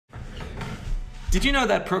Did you know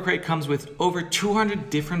that Procreate comes with over 200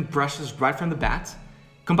 different brushes right from the bat?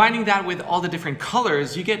 Combining that with all the different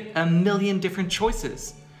colors, you get a million different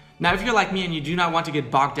choices. Now, if you're like me and you do not want to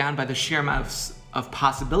get bogged down by the sheer amount of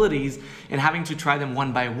possibilities and having to try them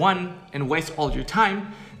one by one and waste all your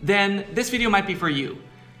time, then this video might be for you.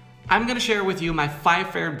 I'm gonna share with you my 5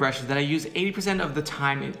 favorite brushes that I use 80% of the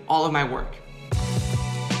time in all of my work.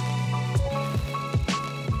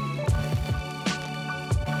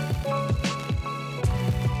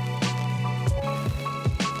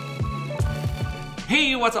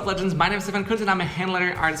 Hey, what's up legends? My name is Stefan Kunz and I'm a hand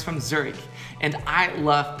lettering artist from Zurich. And I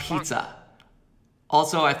love pizza.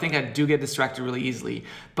 Also, I think I do get distracted really easily.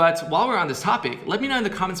 But while we're on this topic, let me know in the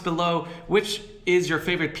comments below which is your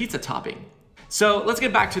favorite pizza topping. So let's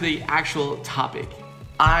get back to the actual topic.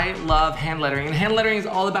 I love hand lettering, and hand lettering is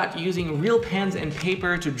all about using real pens and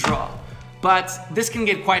paper to draw. But this can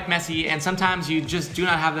get quite messy, and sometimes you just do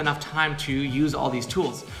not have enough time to use all these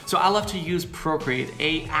tools. So I love to use Procreate,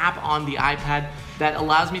 an app on the iPad that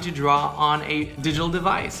allows me to draw on a digital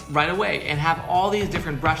device right away and have all these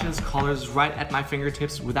different brushes, colors right at my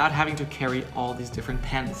fingertips without having to carry all these different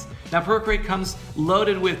pens. Now Procreate comes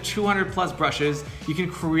loaded with 200 plus brushes. You can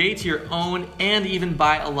create your own and even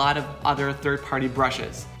buy a lot of other third-party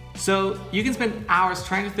brushes. So you can spend hours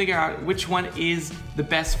trying to figure out which one is the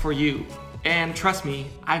best for you. And trust me,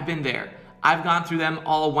 I've been there. I've gone through them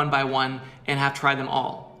all one by one and have tried them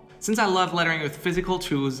all. Since I love lettering with physical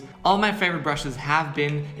tools, all of my favorite brushes have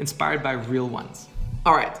been inspired by real ones.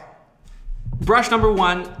 All right, brush number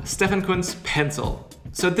 1, Stefan Kunz pencil.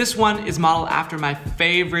 So this one is modeled after my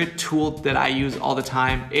favorite tool that I use all the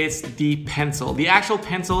time. It's the pencil. The actual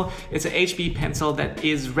pencil, it's an HB pencil that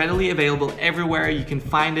is readily available everywhere. You can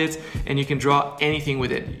find it and you can draw anything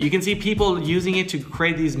with it. You can see people using it to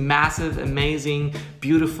create these massive, amazing,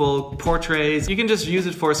 beautiful portraits. You can just use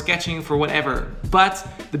it for sketching, for whatever. But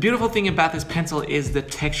the beautiful thing about this pencil is the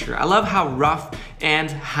texture. I love how rough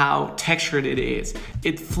and how textured it is.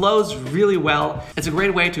 It flows really well. It's a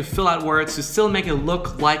great way to fill out words, to still make it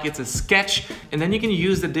look like it's a sketch, and then you can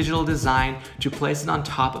use the digital design to place it on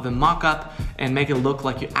top of a mock-up and make it look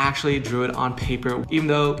like you actually drew it on paper, even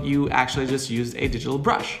though you actually just used a digital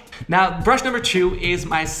brush. Now, brush number 2 is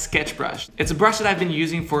my sketch brush. It's a brush that I've been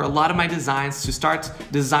using for a lot of my designs to start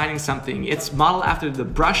designing something. It's modeled after the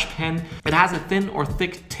brush pen. It has a thin or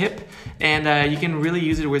thick tip, and you can really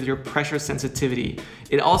use it with your pressure sensitivity.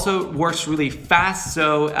 It also works really fast,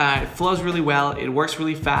 so it flows really well, it works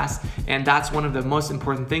really fast, and that's one of the most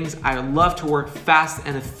important things. I love to work fast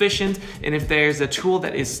and efficient, and if there's a tool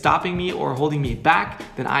that is stopping me or holding me back,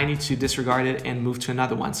 then I need to disregard it and move to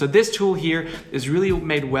another one. So this tool here is really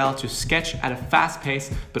made well to sketch at a fast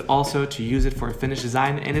pace, but also to use it for a finished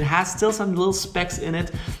design, and it has still some little specks in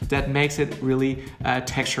it that makes it really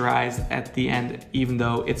texturized at the end, even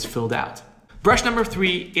though it's filled out. Brush number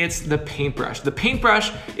 3, it's the paintbrush. The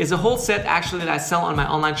paintbrush is a whole set actually that I sell on my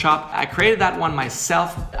online shop. I created that one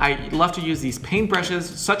myself. I love to use these paintbrushes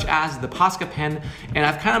such as the Posca pen, and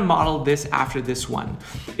I've kind of modeled this after this one.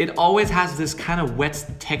 It always has this kind of wet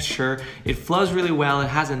texture. It flows really well. It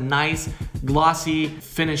has a nice glossy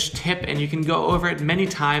finished tip, and you can go over it many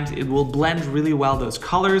times. It will blend really well those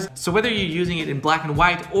colors. So whether you're using it in black and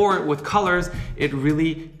white or with colors, it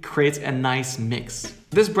really creates a nice mix.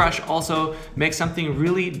 This brush also makes something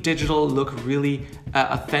really digital look really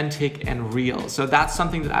authentic and real. So that's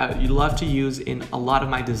something that I love to use in a lot of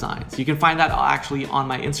my designs. You can find that actually on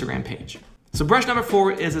my Instagram page. So brush number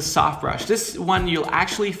 4 is a soft brush. This one you'll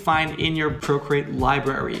actually find in your Procreate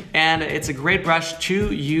library. And it's a great brush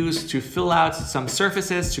to use to fill out some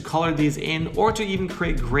surfaces, to color these in, or to even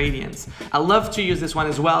create gradients. I love to use this one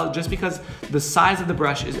as well just because the size of the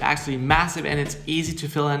brush is actually massive and it's easy to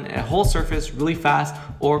fill in a whole surface really fast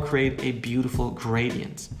or create a beautiful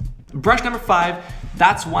gradient. Brush number 5,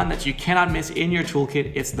 that's one that you cannot miss in your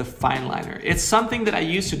toolkit. It's the fine liner. It's something that I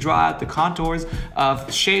use to draw out the contours of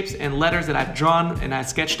shapes and letters that I've drawn and I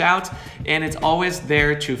sketched out, and it's always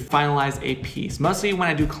there to finalize a piece. Mostly when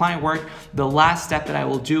I do client work, the last step that I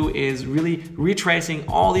will do is really retracing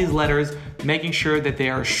all these letters, making sure that they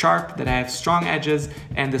are sharp, that I have strong edges,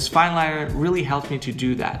 and this fine liner really helps me to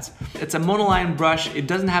do that. It's a monoline brush. It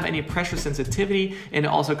doesn't have any pressure sensitivity, and it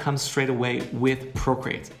also comes straight away with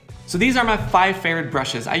Procreate. So these are my 5 favorite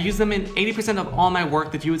brushes. I use them in 80% of all my work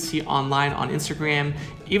that you would see online on Instagram.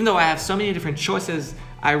 Even though I have so many different choices,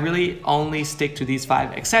 I really only stick to these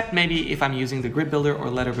 5, except maybe if I'm using the grid builder or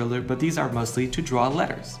letter builder, but these are mostly to draw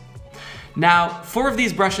letters. Now, 4 of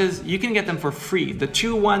these brushes, you can get them for free. The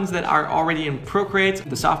 2 ones that are already in Procreate,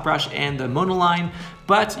 the soft brush and the Monoline,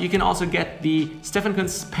 but you can also get the Stefan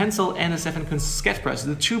Kunz pencil and the Stefan Kunz sketch brush.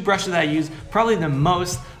 The 2 brushes that I use probably the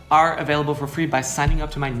most are available for free by signing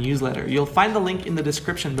up to my newsletter. You'll find the link in the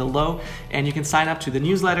description below, and you can sign up to the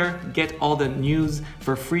newsletter, get all the news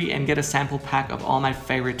for free, and get a sample pack of all my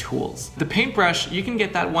favorite tools. The paintbrush, you can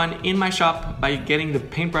get that one in my shop by getting the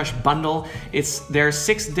paintbrush bundle. There are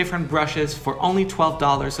 6 different brushes for only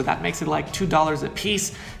 $12, so that makes it like $2 a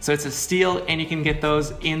piece. So it's a steal, and you can get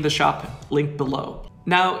those in the shop link below.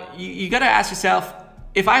 Now, you gotta ask yourself,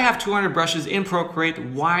 if I have 200 brushes in Procreate,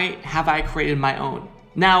 why have I created my own?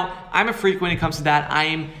 Now, I'm a freak when it comes to that. I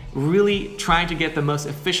am really trying to get the most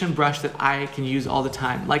efficient brush that I can use all the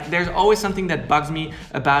time. Like, there's always something that bugs me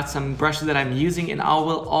about some brushes that I'm using, and I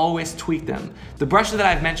will always tweak them. The brushes that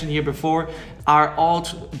I've mentioned here before are all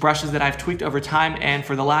brushes that I've tweaked over time, and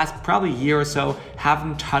for the last probably year or so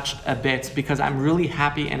haven't touched a bit, because I'm really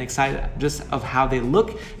happy and excited just of how they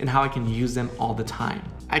look and how I can use them all the time.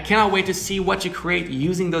 I cannot wait to see what you create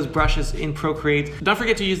using those brushes in Procreate. Don't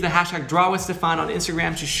forget to use the hashtag #DrawWithStefan on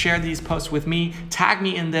Instagram to share these posts with me. Tag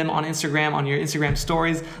me in them on Instagram, on your Instagram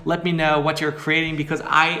stories. Let me know what you're creating, because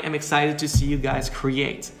I am excited to see you guys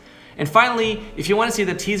create. And finally, if you want to see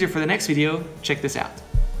the teaser for the next video, check this out.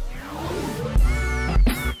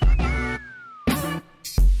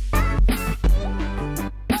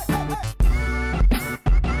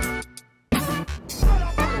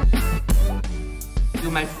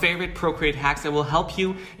 My favorite Procreate hacks that will help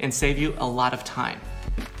you and save you a lot of time.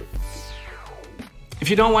 If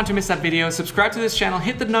you don't want to miss that video, subscribe to this channel,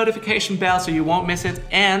 hit the notification bell so you won't miss it,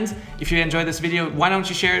 and if you enjoyed this video, why don't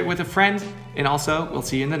you share it with a friend? And also, we'll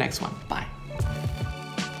see you in the next one. Bye.